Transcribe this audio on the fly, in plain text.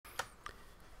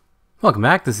Welcome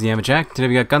back, this is Yama. Today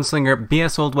we got Gunslinger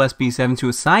BS Old West B7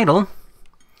 Suicidal.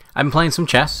 I've been playing some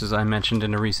chess, as I mentioned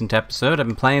in a recent episode. I've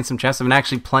been playing some chess. I've been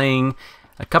actually playing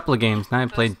a couple of games now. I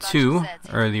played two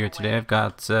earlier today. I've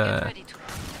got like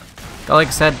I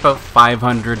said, about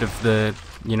 500 of the,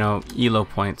 ELO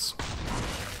points.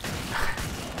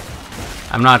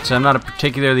 I'm not a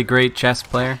particularly great chess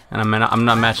player, and I'm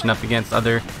not matching up against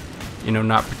other,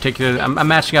 not particularly. I'm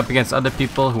matching up against other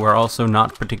people who are also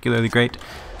not particularly great.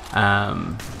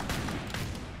 But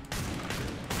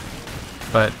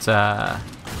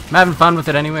I'm having fun with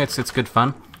it anyway. It's good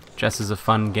fun. Chess is a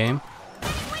fun game.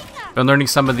 Been learning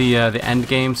some of the end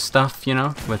game stuff,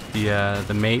 with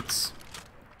the mates,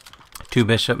 two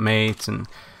bishop mates and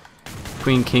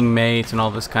queen king mates and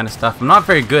all this kind of stuff. I'm not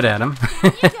very good at them.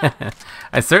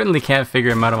 I certainly can't figure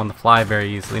them out on the fly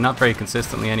very easily. Not very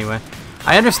consistently anyway.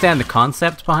 I understand the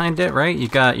concept behind it, right? You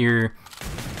got your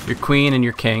queen and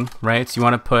your king, right? So you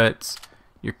want to put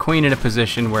your queen in a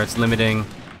position where it's limiting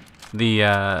the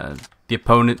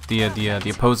opponent, the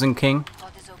opposing king,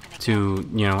 to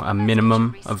a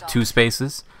minimum of 2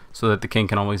 spaces, so that the king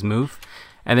can always move.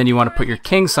 And then you want to put your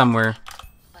king somewhere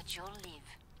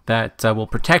that will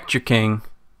protect your king,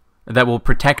 that will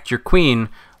protect your queen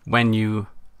when you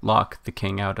lock the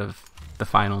king out of the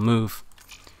final move.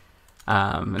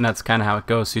 And that's kind of how it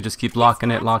goes. So you just keep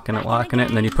locking it,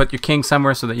 and then you put your king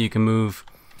somewhere so that you can move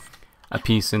a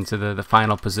piece into the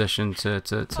final position to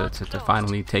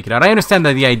finally take it out. I understand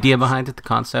the idea behind it, the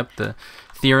concept, the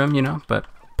theorem, but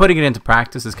putting it into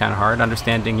practice is kind of hard.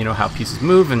 Understanding, how pieces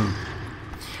move and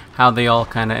how they all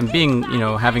kind of, and being,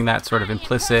 having that sort of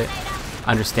implicit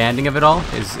understanding of it all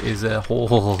is a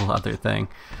whole other thing.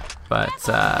 But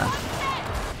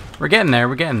we're getting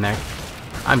there.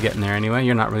 I'm getting there anyway.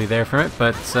 You're not really there for it,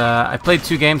 but I played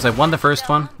 2 games. I won the first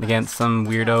one against some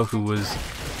weirdo who was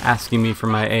asking me for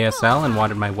my ASL and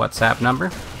wanted my WhatsApp number.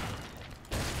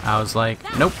 I was like,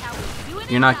 nope,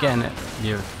 you're not getting it,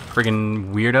 you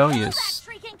friggin' weirdo, you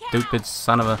stupid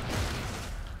son of a...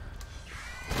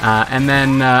 and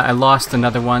then I lost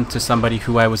another one to somebody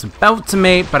who I was about to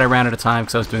mate, but I ran out of time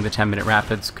because I was doing the 10-minute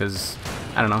rapids, because,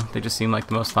 I don't know, they just seem like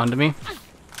the most fun to me.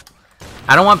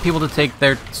 I don't want people to take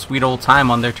their sweet old time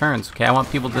on their turns, okay? I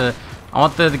want the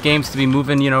games to be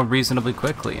moving, reasonably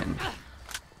quickly, and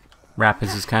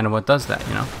rapids is kind of what does that,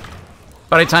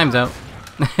 But I timed out,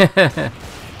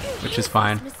 which is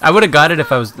fine. I would have got it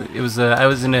if I was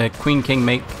in a queen king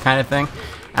mate kind of thing,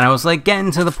 and I was like getting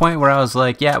to the point where I was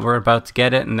like, yeah, we're about to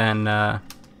get it, and then I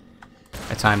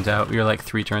timed out. We were like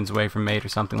 3 turns away from mate or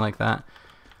something like that.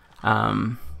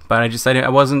 But I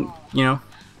wasn't,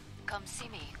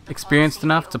 experienced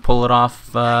enough to pull it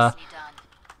off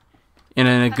in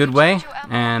a good way,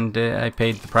 and I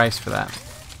paid the price for that.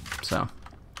 So,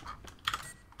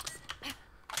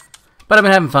 but I've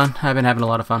been having fun. I've been having a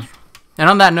lot of fun. And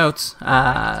on that note,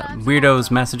 weirdos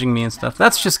messaging me and stuff.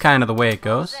 That's just kind of the way it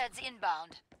goes.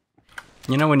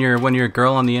 When you're a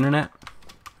girl on the internet,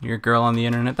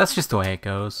 that's just the way it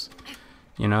goes.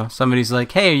 Somebody's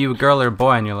like, hey, are you a girl or a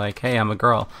boy? And you're like, hey, I'm a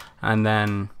girl. And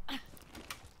then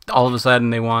all of a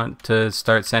sudden they want to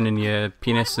start sending you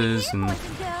penises and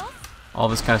all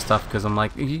this kind of stuff, because I'm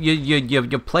like,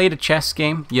 you played a chess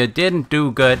game, you didn't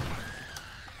do good,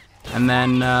 and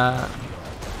then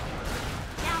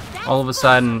all of a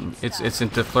sudden it's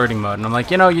into flirting mode, and I'm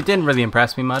like, you didn't really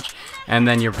impress me much, and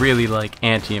then you're really like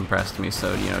anti-impressed me,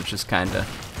 so just kind of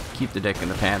keep the dick in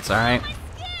the pants, alright?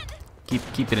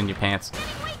 Keep it in your pants.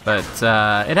 But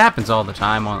it happens all the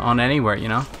time on anywhere,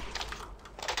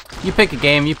 You pick a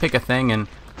game, you pick a thing, and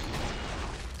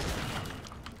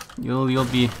you'll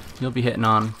be hitting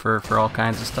on for all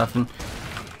kinds of stuff, and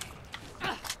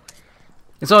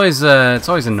it's always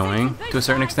annoying to a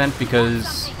certain extent,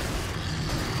 because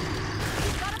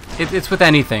it's with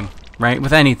anything, right?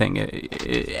 With anything,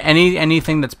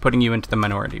 anything that's putting you into the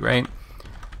minority, right?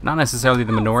 Not necessarily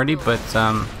the minority, but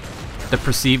the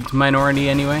perceived minority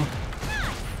anyway.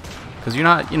 Because you're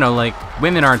not, like,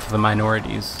 women aren't the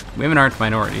minorities. Women aren't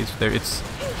minorities. It's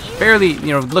fairly,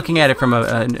 looking at it from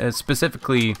a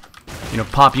specifically,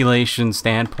 population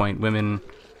standpoint, women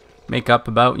make up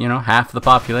about, half the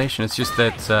population. It's just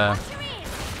that,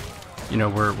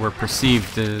 we're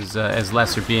perceived as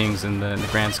lesser beings in the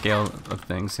grand scale of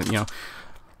things, and,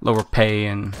 lower pay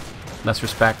and less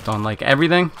respect on, like,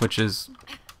 everything, which is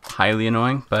highly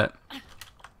annoying, but,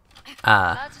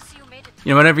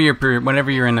 whenever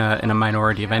you're in a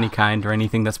minority of any kind, or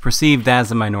anything that's perceived as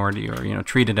a minority, or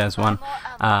treated as one,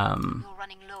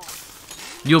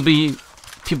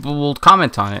 people will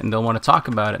comment on it, and they'll want to talk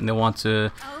about it, and they'll want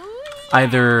to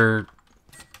either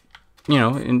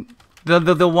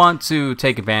they'll want to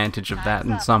take advantage of that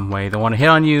in some way. They'll want to hit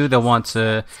on you. They'll want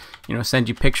to, you know, send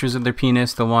you pictures of their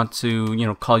penis. They'll want to, you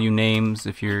know, call you names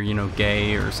if you're, you know,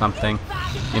 gay or something.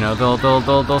 You know,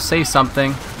 they'll say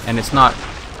something, and it's not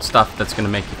stuff that's gonna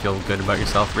make you feel good about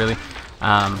yourself, really.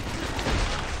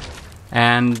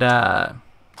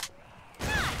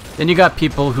 Then you got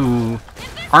people who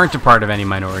aren't a part of any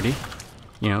minority.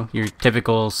 You know, your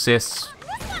typical cis,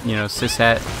 you know,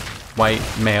 cishet, white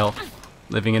male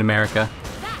living in America.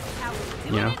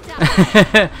 You know,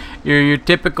 your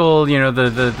typical, you know,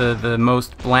 the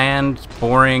most bland,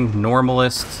 boring,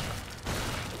 normalist,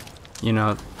 you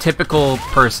know, typical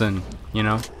person. You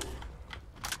know,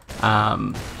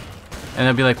 and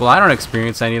they'll be like, well, I don't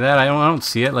experience any of that. I don't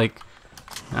see it. Like,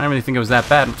 I don't really think it was that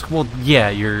bad. Well, yeah,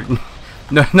 you're.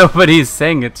 Nobody's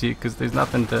saying it to you because there's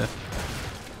nothing to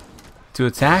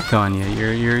attack on you.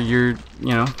 You're you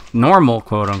know, normal,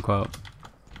 quote unquote.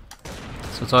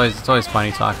 So it's always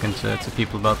funny talking to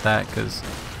people about that, because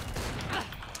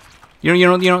you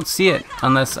don't see it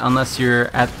unless you're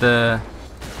at the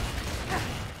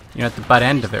butt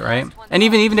end of it, right? And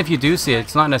even if you do see it,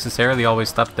 it's not necessarily always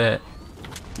stuff that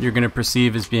you're gonna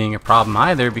perceive as being a problem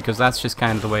either, because that's just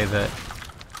kind of the way that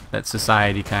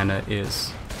society kind of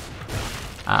is.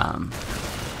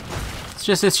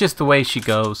 It's just the way she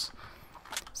goes.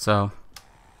 So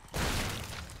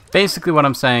basically what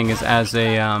I'm saying is, as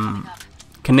a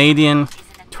Canadian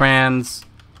trans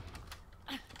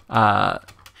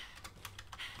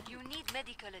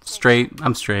straight,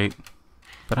 I'm straight,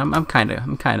 but I'm kind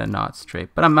of not straight,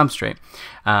 but I'm straight.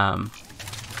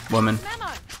 Woman.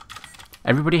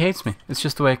 Everybody hates me. It's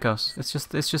just the way it goes.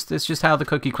 It's just how the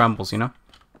cookie crumbles, you know?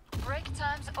 Break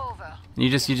time's over. You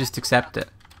just accept it.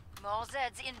 More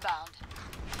Zeds inbound.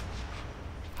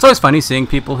 It's always funny seeing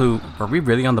people who... Are we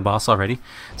really on the boss already?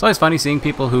 It's always funny seeing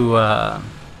people who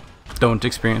don't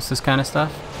experience this kind of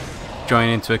stuff join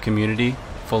into a community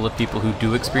full of people who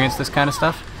do experience this kind of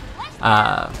stuff.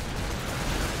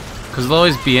 Because they'll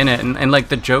always be in it. And like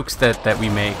the jokes that we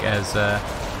make as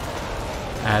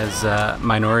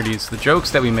minorities, the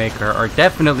jokes that we make are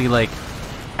definitely like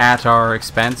at our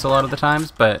expense a lot of the times,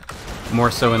 but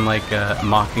more so in like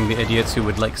mocking the idiots who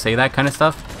would like say that kind of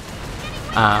stuff.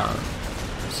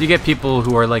 So you get people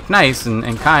who are like nice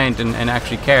and kind and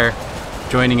actually care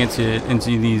joining into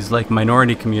these like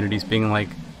minority communities, being like,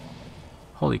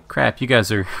 holy crap, you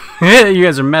guys are you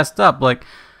guys are messed up. Like,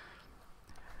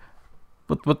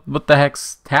 what the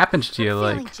heck's happened to you?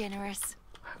 Like, generous.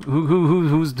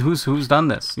 who's done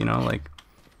this? You know, like,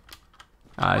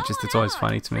 it's always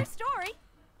funny to me.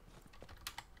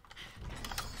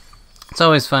 It's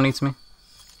always funny to me.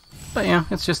 But yeah,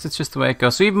 it's just the way it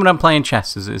goes. So even when I'm playing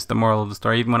chess is the moral of the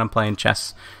story. Even when I'm playing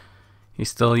chess, you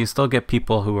still get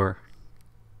people who are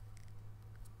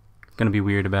gonna be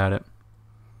weird about it.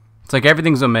 It's like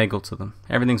everything's omegle to them.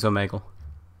 Everything's omegle.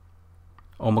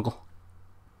 Omegle.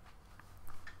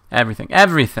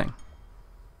 Everything.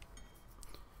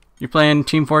 You're playing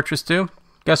Team Fortress 2?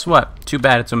 Guess what? Too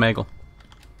bad it's omegle.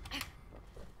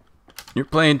 You're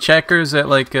playing checkers at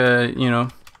like you know,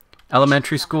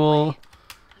 elementary school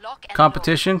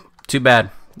competition? Too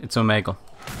bad it's omegle.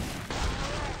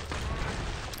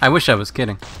 I wish I was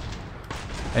kidding.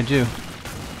 I do.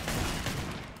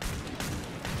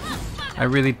 I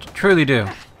really truly do.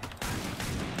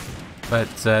 But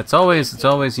it's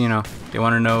always, you know, they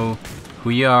want to know who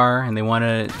you are, and they want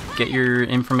to get your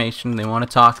information, they want to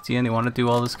talk to you, and they want to do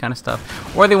all this kind of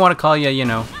stuff. Or they want to call you, you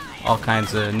know, all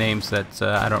kinds of names that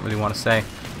I don't really want to say.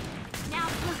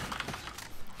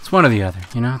 It's one or the other,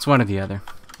 you know, it's one or the other.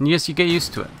 And yes, you get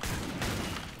used to it.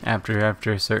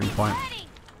 After a certain point.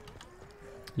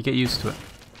 You get used to it.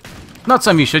 Not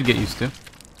something you should get used to.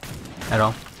 At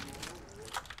all.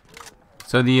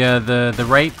 So the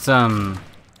right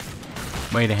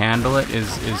way to handle it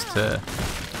is to...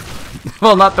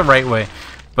 Well, not the right way,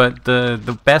 but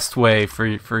the best way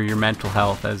for your mental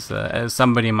health as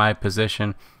somebody in my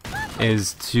position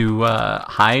is to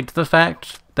hide the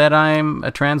fact that I'm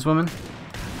a trans woman.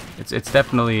 It's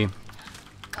definitely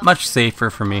much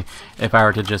safer for me if I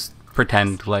were to just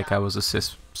pretend like I was a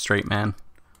cis straight man.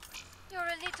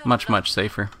 Much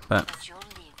safer, but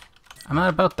I'm not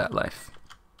about that life.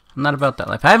 I'm not about that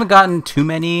life. I haven't gotten too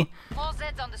many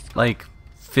like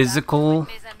physical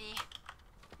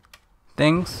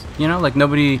things, you know, like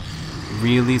nobody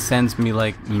really sends me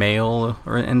like mail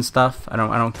and stuff. I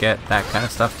don't get that kind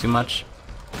of stuff too much.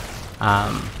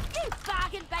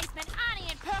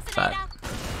 But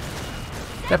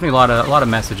definitely a lot of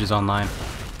messages online.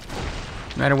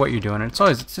 No matter what you're doing, it's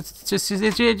always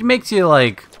it makes you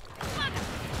like,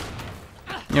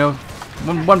 you know,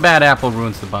 one bad apple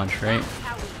ruins the bunch, right?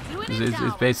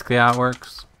 Is basically how it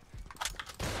works.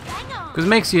 Because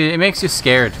it makes you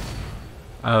scared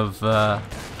of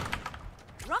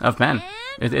men.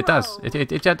 It does.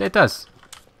 It does.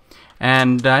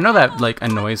 And I know that like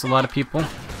annoys a lot of people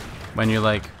when you're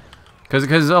like,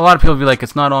 because a lot of people be like,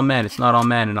 it's not all men, it's not all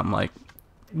men, and I'm like,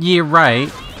 yeah, right.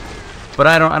 But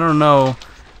I don't know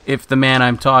if the man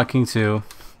I'm talking to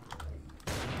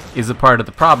is a part of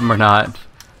the problem or not,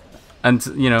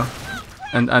 until you know,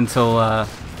 until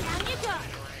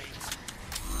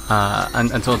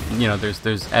you know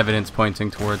there's evidence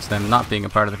pointing towards them not being a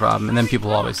part of the problem, and then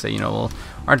people always say, you know, well,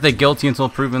 aren't they guilty until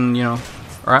proven, you know,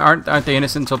 or aren't they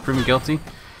innocent until proven guilty?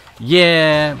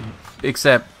 Yeah,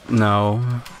 except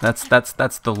no, that's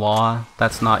the law.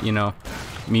 That's not, you know,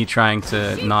 me trying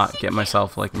to not get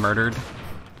myself like murdered.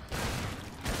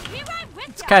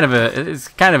 It's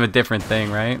kind of a different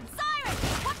thing, right?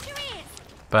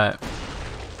 But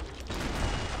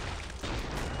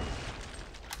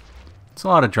it's a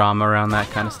lot of drama around that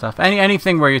kind of stuff.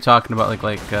 Anything where you're talking about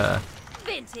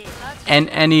and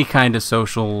any kind of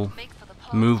social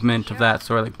movement of that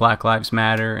sort, like Black Lives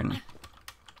Matter and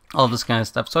all this kind of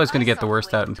stuff. It's always going to get the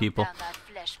worst out in people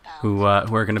who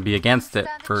are going to be against it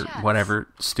for whatever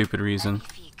stupid reason.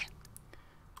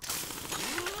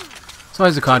 It's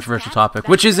always a controversial topic,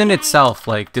 which is in itself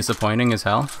like disappointing as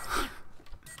hell.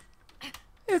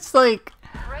 It's like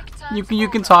you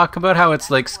can talk about how it's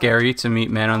like scary to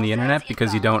meet men on the internet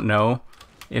because you don't know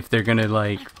if they're gonna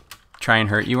like try and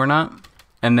hurt you or not,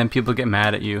 and then people get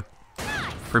mad at you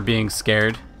for being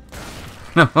scared.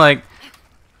 And I'm like,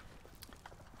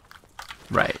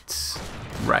 right.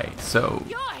 So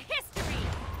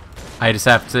I just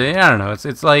have to. I don't know.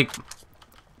 It's like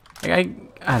I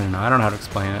don't know. I don't know how to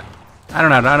explain it. I don't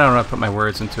know how to put my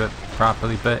words into it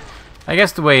properly, but I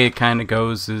guess the way it kind of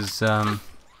goes is, you know,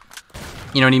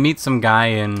 when you meet some guy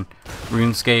in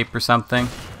RuneScape or something,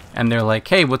 and they're like,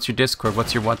 hey, what's your Discord?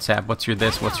 What's your WhatsApp? What's your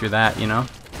this? What's your that? You know?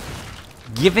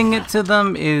 Giving it to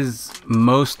them is,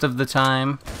 most of the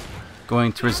time,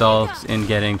 going to result in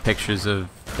getting pictures of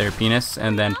their penis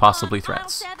and then possibly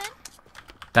threats.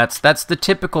 That's the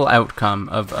typical outcome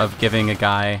of giving a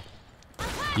guy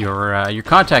your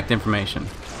contact information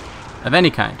of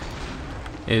any kind,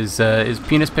 is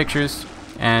penis pictures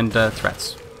and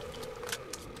threats.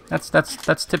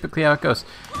 That's typically how it goes.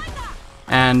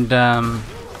 And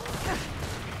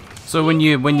so when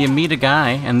you meet a guy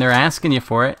and they're asking you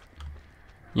for it,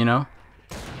 you know,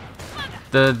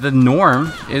 the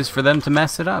norm is for them to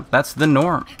mess it up. That's the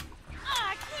norm.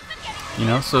 You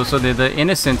know, so the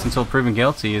innocent until proven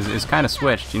guilty is kind of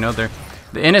switched. You know, the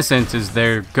innocent is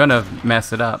they're gonna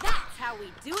mess it up,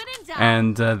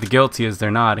 and the guilty is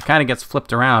they're not. It kind of gets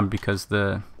flipped around because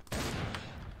the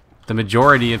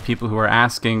majority of people who are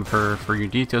asking for your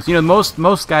details, you know,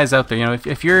 most guys out there, you know,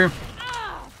 if you're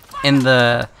in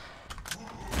the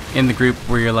group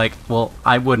where you're like, well,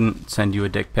 I wouldn't send you a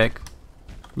dick pic,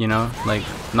 you know, like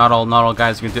not all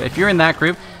guys are gonna do it. If you're in that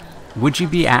group, would you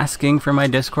be asking for my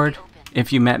Discord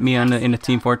if you met me in a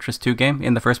Team Fortress 2 game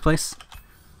in the first place?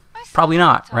 Probably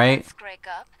not, right?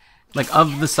 Like,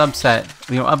 of the subset,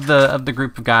 you know, of the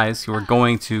group of guys who are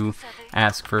going to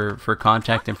ask for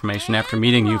contact information after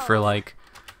meeting you for like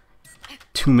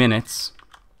 2 minutes,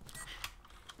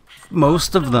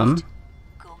 most of them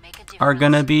are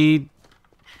gonna be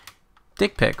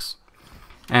dick pics.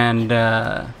 And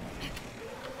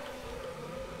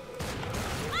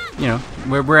you know,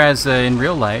 whereas in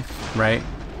real life, right,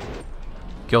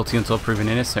 guilty until proven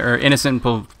innocent, or innocent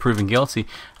until proven guilty,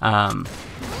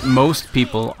 most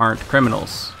people aren't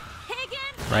criminals,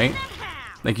 right?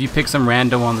 Like, you pick some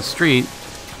rando on the street,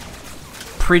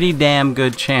 pretty damn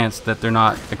good chance that they're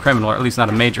not a criminal, or at least not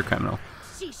a major criminal.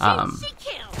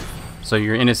 So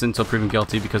you're innocent until proven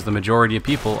guilty because the majority of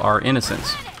people are innocent.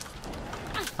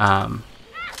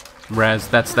 Whereas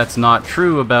that's not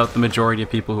true about the majority of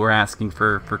people who are asking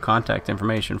for contact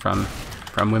information from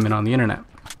women on the internet.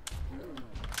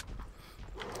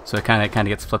 So it kind of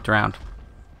gets flipped around.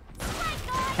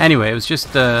 Anyway, it was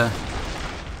just I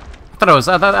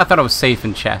thought it was safe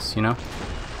in chess, you know. I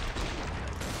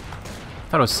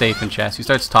thought it was safe in chess. He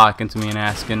starts talking to me and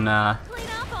asking.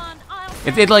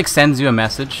 It like sends you a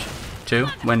message too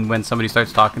when somebody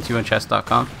starts talking to you on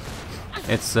chess.com.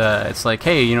 It's like,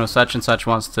 hey, you know, such and such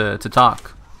wants to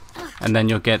talk, and then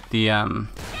you'll get the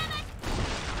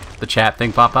chat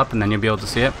thing pop up, and then you'll be able to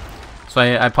see it. So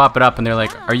I pop it up, and they're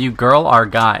like, are you girl or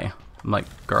guy? I'm like,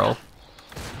 girl.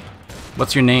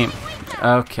 What's your name?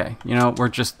 Okay, you know,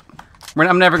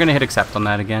 I'm never gonna hit accept on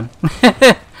that again.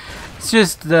 It's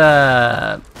just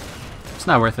it's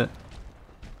not worth it.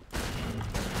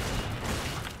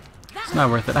 It's not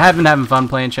worth it. I have been having fun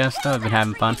playing chess, though. I've been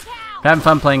having fun. Having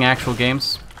fun playing actual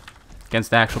games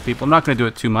against actual people. I'm not going to do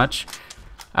it too much.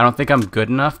 I don't think I'm good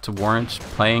enough to warrant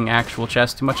playing actual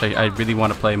chess too much. I really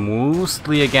want to play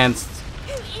mostly against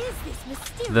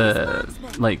the,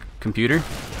 like, computer.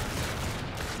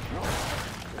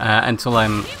 Until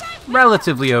I'm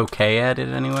relatively okay at it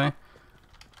anyway.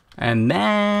 And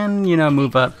then, you know,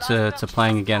 move up to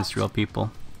playing against real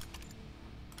people.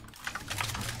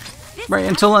 Right,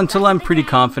 until I'm pretty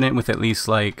confident with at least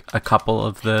like a couple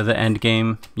of the end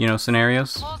game, you know,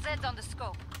 scenarios.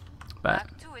 But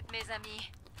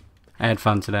I had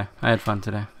fun today. I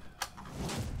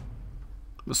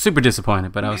was super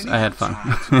disappointed, but I had fun.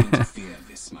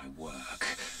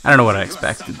 I don't know what I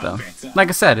expected though. Like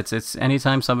I said, it's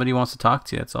anytime somebody wants to talk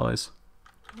to you, it's always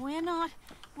We're not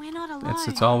alone.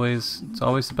 it's always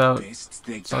about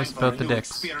the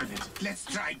dicks. Let's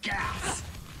try gas.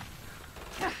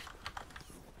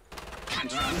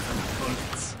 Can't run from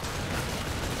bullets.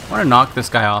 I want to knock this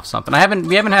guy off something.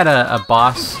 We haven't had a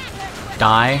boss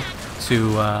die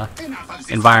to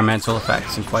environmental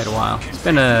effects in quite a while. It's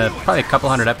been probably a couple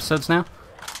hundred episodes now.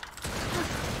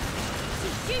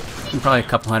 It's been probably a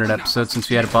couple hundred episodes since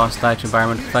we had a boss die to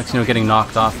environmental effects. You know, getting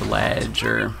knocked off the ledge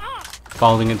or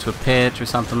falling into a pit or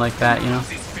something like that. You know,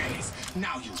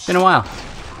 it's been a while.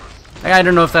 I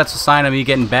don't know if that's a sign of me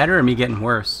getting better or me getting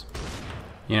worse.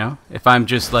 You know, if I'm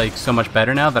just like so much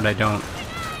better now that I don't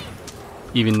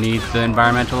even need the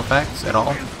environmental effects at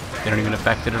all. They don't even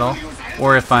affect it at all.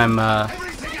 Or if I'm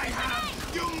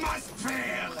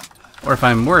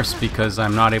worse because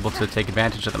I'm not able to take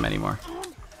advantage of them anymore.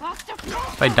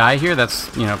 If I die here,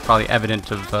 that's, you know, probably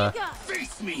evident of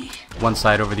one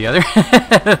side over the other.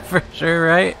 For sure,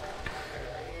 right?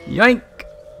 Yoink!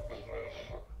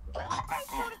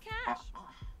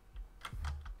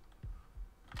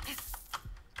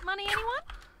 Money, anyone?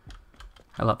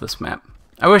 I love this map.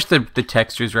 I wish the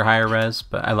textures were higher res,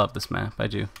 but I love this map. I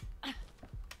do.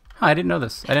 Huh, I didn't know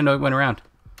this. I didn't know it went around.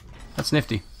 That's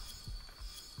nifty.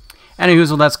 Anywho,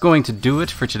 well, that's going to do it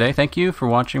for today. Thank you for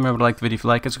watching. Remember to like the video if you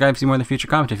like it. Subscribe to see more in the future.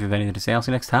 Comment if you have anything to say. I'll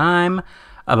see you next time.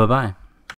 Bye-bye.